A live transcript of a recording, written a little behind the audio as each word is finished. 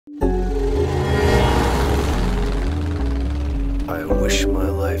wish my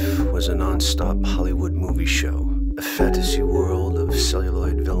life was a non-stop Hollywood movie show, a fantasy world of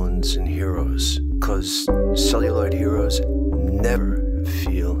celluloid villains and heroes, 'cause celluloid heroes never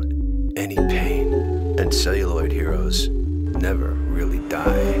feel any pain, and celluloid heroes never really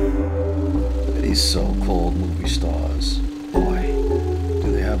die. These so-called movie stars, boy,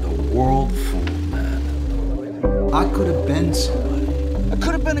 do they have the world fooled, man. I could have been somebody. I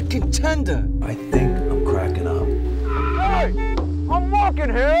could have been a contender. I think I'm cracking up. Hey, I'm walking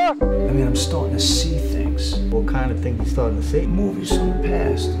here. I mean, I'm starting to see things. What kind of thing you starting to see? Movies from the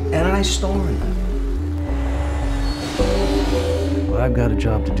past, and I star in them. But I've got a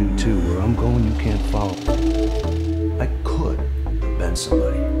job to do too. Where I'm going, you can't follow. I could have been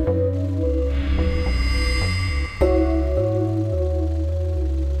somebody.